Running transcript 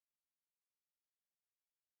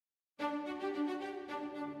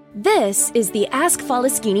This is the Ask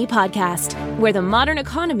Falaschini podcast, where the modern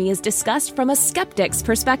economy is discussed from a skeptic's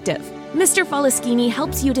perspective. Mr. Falaschini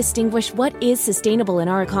helps you distinguish what is sustainable in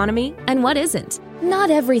our economy and what isn't.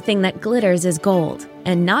 Not everything that glitters is gold,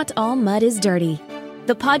 and not all mud is dirty.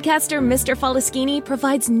 The podcaster Mr. Falaschini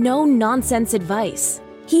provides no-nonsense advice.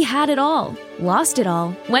 He had it all, lost it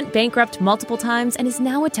all, went bankrupt multiple times, and is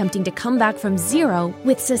now attempting to come back from zero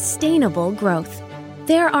with sustainable growth.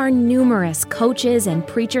 There are numerous coaches and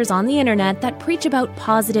preachers on the internet that preach about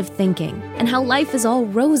positive thinking and how life is all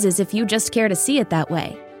roses if you just care to see it that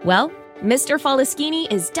way. Well, Mr.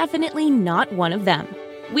 Falaschini is definitely not one of them.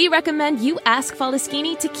 We recommend you ask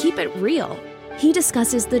Falaschini to keep it real. He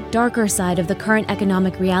discusses the darker side of the current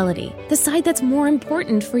economic reality, the side that's more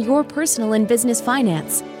important for your personal and business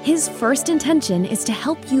finance. His first intention is to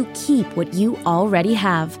help you keep what you already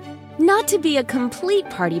have. Not to be a complete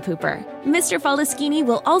party pooper, Mr. Falaschini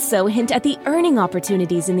will also hint at the earning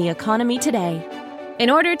opportunities in the economy today. In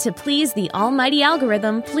order to please the almighty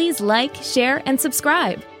algorithm, please like, share, and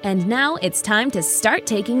subscribe. And now it's time to start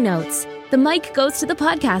taking notes. The mic goes to the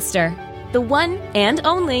podcaster, the one and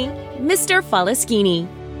only Mr. Falaschini.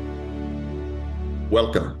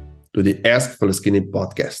 Welcome to the Ask Falaschini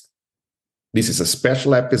podcast. This is a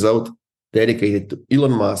special episode dedicated to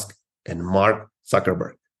Elon Musk and Mark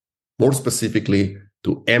Zuckerberg. More specifically,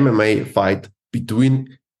 to MMA fight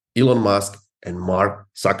between Elon Musk and Mark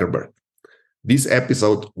Zuckerberg. This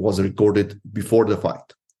episode was recorded before the fight.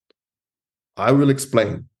 I will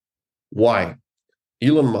explain why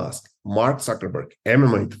Elon Musk, Mark Zuckerberg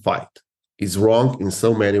MMA fight is wrong in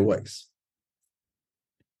so many ways.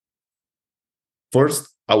 First,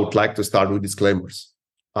 I would like to start with disclaimers.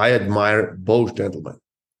 I admire both gentlemen.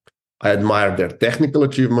 I admire their technical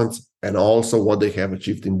achievements and also what they have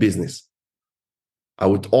achieved in business. I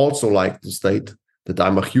would also like to state that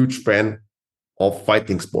I'm a huge fan of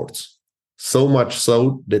fighting sports, so much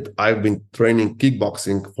so that I've been training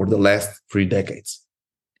kickboxing for the last 3 decades.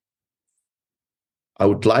 I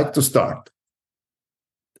would like to start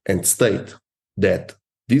and state that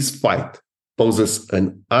this fight poses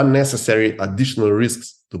an unnecessary additional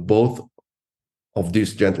risks to both of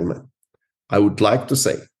these gentlemen. I would like to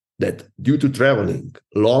say that due to traveling,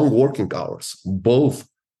 long working hours, both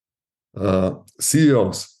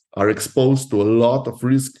CEOs are exposed to a lot of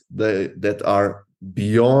risk that are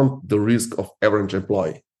beyond the risk of average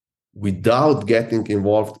employee. Without getting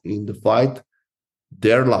involved in the fight,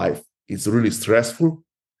 their life is really stressful,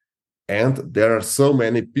 and there are so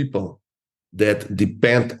many people that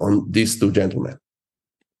depend on these two gentlemen.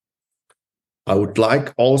 I would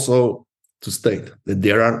like also to state that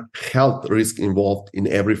there are health risks involved in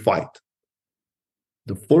every fight.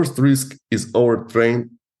 The first risk is overtrained,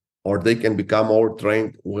 or they can become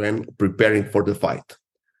overtrained when preparing for the fight.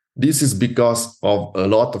 This is because of a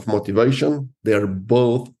lot of motivation. They're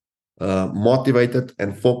both motivated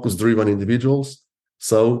and focus-driven individuals.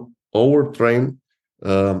 So overtrain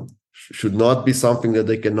should not be something that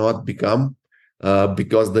they cannot become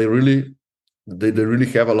because they really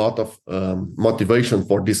have a lot of motivation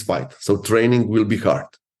for this fight. So training will be hard.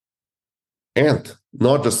 And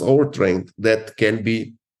not just overtrained, that can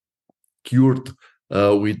be cured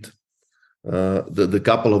with the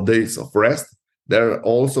couple of days of rest. There are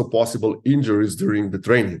also possible injuries during the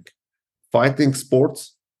training. Fighting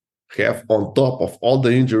sports have, on top of all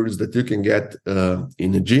the injuries that you can get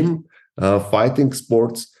in a gym, fighting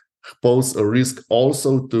sports pose a risk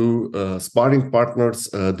also to sparring partners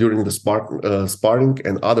during the sparring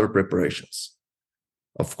and other preparations.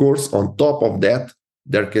 Of course, on top of that,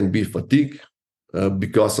 there can be fatigue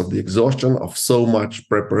because of the exhaustion of so much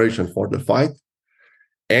preparation for the fight.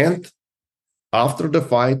 And after the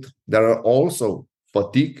fight, there are also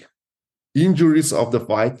fatigue, injuries of the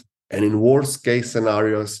fight, and in worst case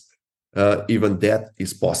scenarios, even death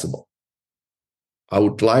is possible. I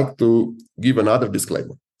would like to give another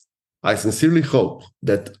disclaimer. I sincerely hope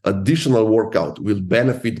that additional workout will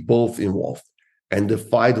benefit both involved and the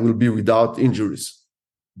fight will be without injuries.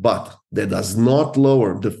 But that does not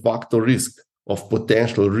lower the factor risk of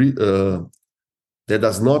potential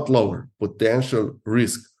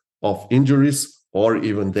risk of injuries or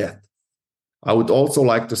even death. I would also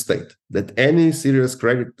like to state that any serious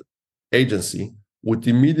credit agency would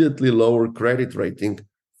immediately lower credit rating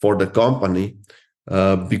for the company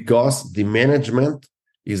because the management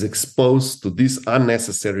is exposed to this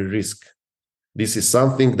unnecessary risk. This is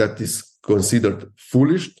something that is considered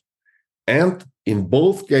foolish, and in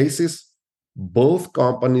both cases, both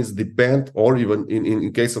companies depend, or even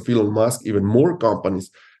in case of Elon Musk, even more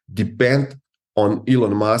companies depend on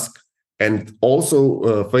Elon Musk, and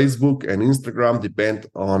also Facebook and Instagram depend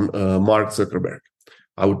on Mark Zuckerberg.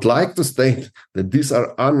 I would like to state that these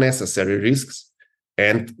are unnecessary risks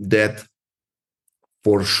and that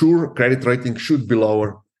for sure credit rating should be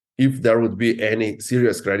lower if there would be any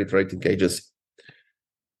serious credit rating agency.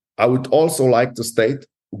 I would also like to state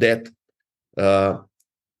that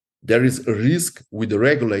there is a risk with the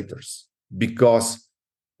regulators because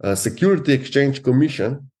Security Exchange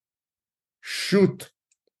Commission should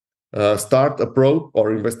start a probe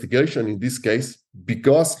or investigation in this case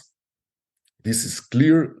because this is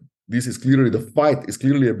clearly the fight is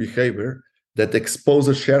clearly a behavior that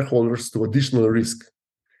exposes shareholders to additional risk.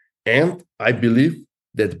 And I believe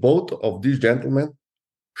that both of these gentlemen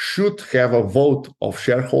should have a vote of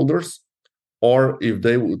shareholders, or if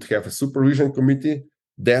they would have a supervision committee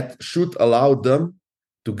that should allow them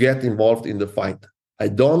to get involved in the fight. I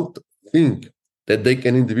don't think that they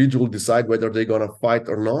can individually decide whether they're going to fight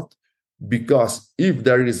or not, because if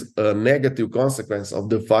there is a negative consequence of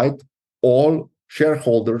the fight, all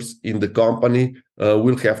shareholders in the company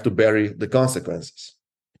will have to bear the consequences.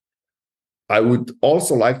 I would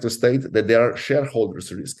also like to state that there are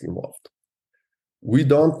shareholders' risk involved. We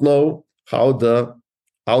don't know how the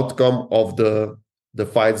outcome of the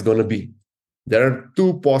fight is going to be. There are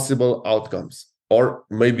two possible outcomes, or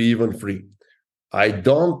maybe even three. I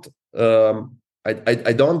don't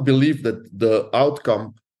believe that the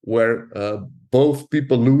outcome where both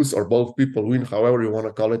people lose or both people win, however you want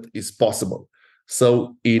to call it, is possible.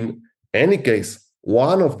 So in any case,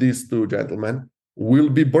 one of these two gentlemen will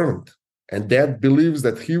be burned, and that believes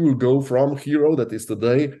that he will go from hero that is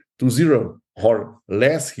today to zero or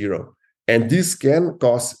less hero. And this can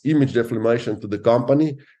cause image defamation to the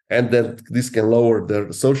company, and then this can lower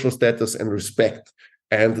their social status and respect.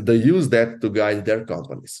 And they use that to guide their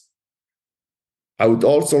companies. I would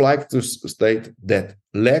also like to state that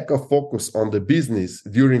lack of focus on the business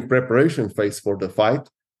during preparation phase for the fight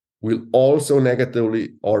will also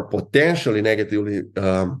negatively or potentially negatively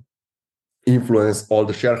influence all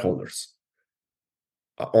the shareholders.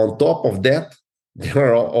 On top of that,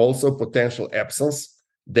 there are also potential absence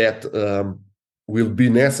that will be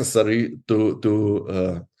necessary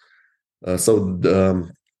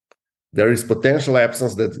there is potential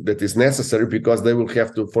absence that is necessary because they will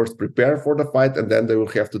have to first prepare for the fight, and then they will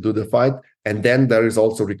have to do the fight, and then there is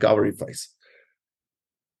also recovery phase.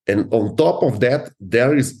 And on top of that,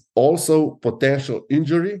 there is also potential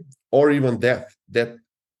injury or even death that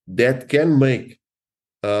can make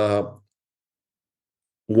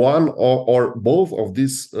one or both of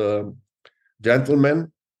these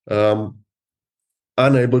gentlemen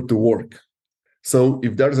unable to work. So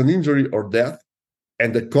if there's an injury or death,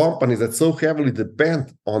 and the companies that so heavily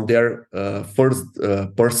depend on their first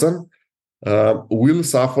person will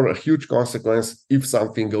suffer a huge consequence if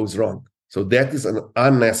something goes wrong. So that is an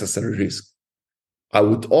unnecessary risk. I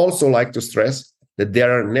would also like to stress that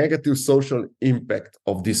there are negative social impact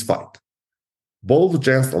of this fight. Both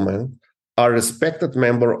gentlemen are respected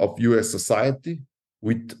members of US society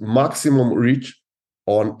with maximum reach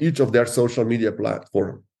on each of their social media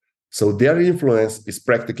platforms. So their influence is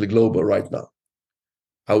practically global right now.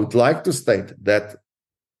 I would like to state that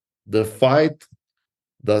the fight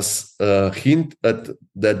does hint at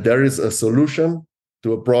that there is a solution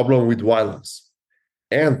to a problem with violence.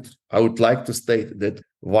 And I would like to state that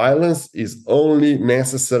violence is only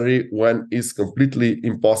necessary when it's completely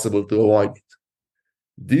impossible to avoid it.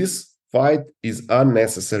 This fight is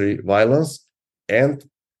unnecessary violence, and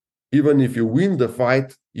even if you win the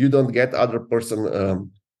fight, you don't get other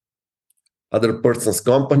person's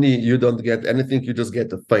company, you don't get anything, you just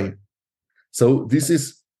get a fame. So this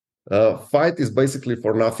is fight is basically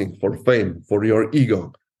for nothing, for fame, for your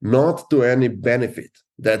ego, not to any benefit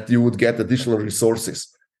that you would get additional resources.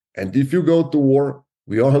 And if you go to war,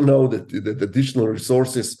 we all know that the additional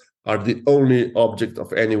resources are the only object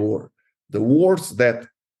of any war. The wars that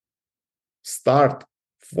start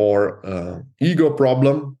for ego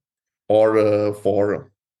problem or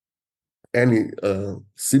for any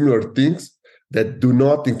similar things that do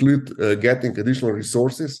not include getting additional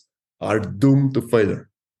resources are doomed to failure.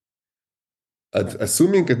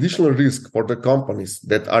 Assuming additional risk for the companies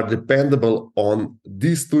that are dependable on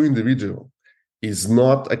these two individuals is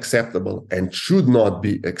not acceptable and should not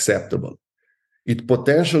be acceptable. It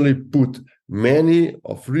potentially put many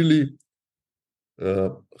of really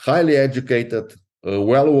highly educated,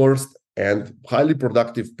 well-versed, and highly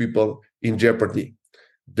productive people in jeopardy.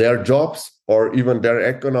 Their jobs or even their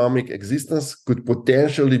economic existence could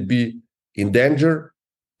potentially be in danger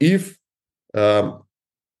if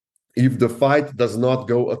the fight does not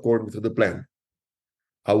go according to the plan.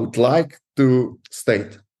 I would like to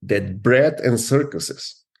state that bread and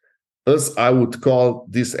circuses, as I would call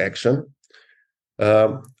this action,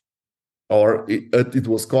 or it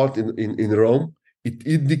was called in Rome, it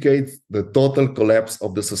indicates the total collapse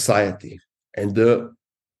of the society. And the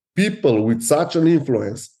people with such an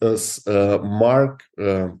influence as Mark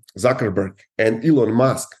Zuckerberg and Elon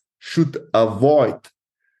Musk should avoid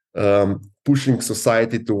pushing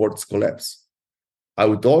society towards collapse. I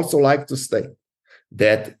would also like to state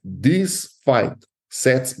that this fight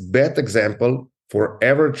sets bad example for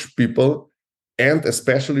average people and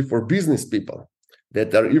especially for business people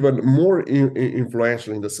that are even more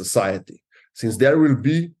influential in the society, since there will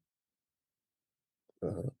be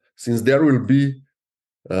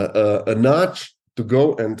a nudge to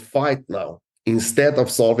go and fight now instead of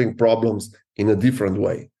solving problems in a different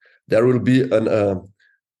way. There will be an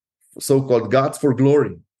so-called gods for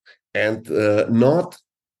glory, and not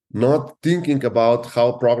thinking about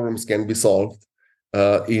how problems can be solved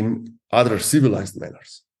in other civilized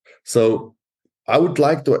manners. So I would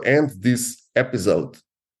like to end this episode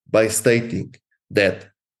by stating that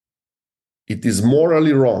it is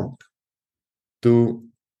morally wrong to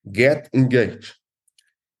get engaged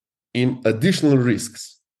in additional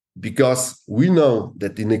risks, because we know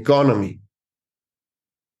that in economy,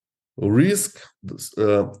 risk is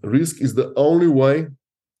the only way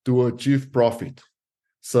to achieve profit.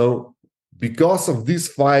 So because of this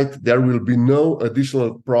fight, there will be no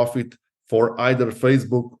additional profit for either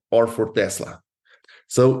Facebook or for Tesla.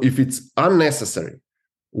 So if it's unnecessary,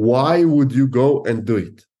 why would you go and do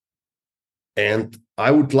it? And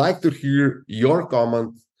I would like to hear your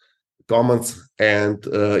comments and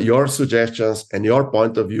your suggestions and your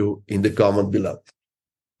point of view in the comment below.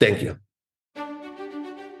 Thank you.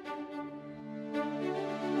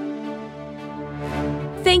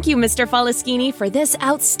 Thank you, Mr. Falaschini, for this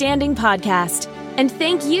outstanding podcast. And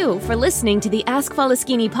thank you for listening to the Ask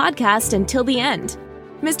Falaschini podcast until the end.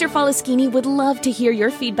 Mr. Falaschini would love to hear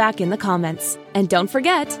your feedback in the comments. And don't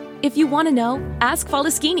forget, if you want to know, ask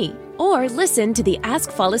Falaschini or listen to the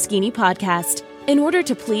Ask Falaschini podcast. In order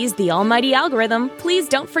to please the almighty algorithm, please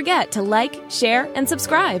don't forget to like, share, and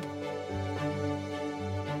subscribe.